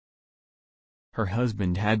Her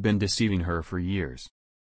husband had been deceiving her for years.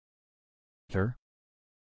 Her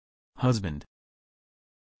husband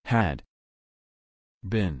had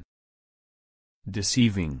been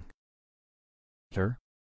deceiving her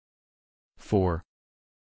for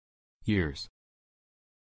years.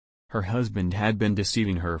 Her husband had been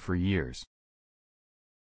deceiving her for years.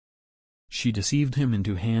 She deceived him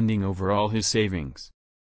into handing over all his savings.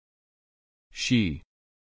 She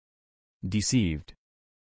deceived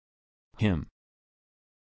him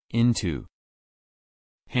into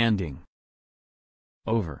handing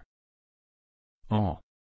over all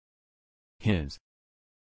his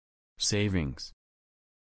savings.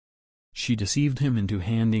 She deceived him into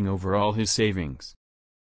handing over all his savings.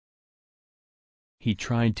 He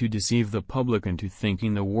tried to deceive the public into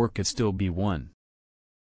thinking the war could still be won.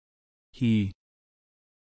 He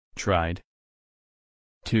tried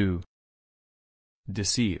to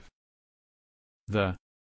deceive the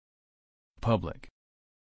public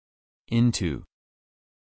into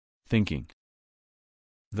thinking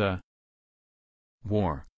the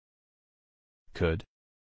war could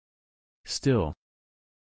still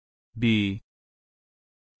be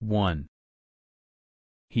won.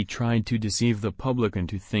 He tried to deceive the public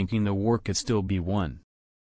into thinking the war could still be won.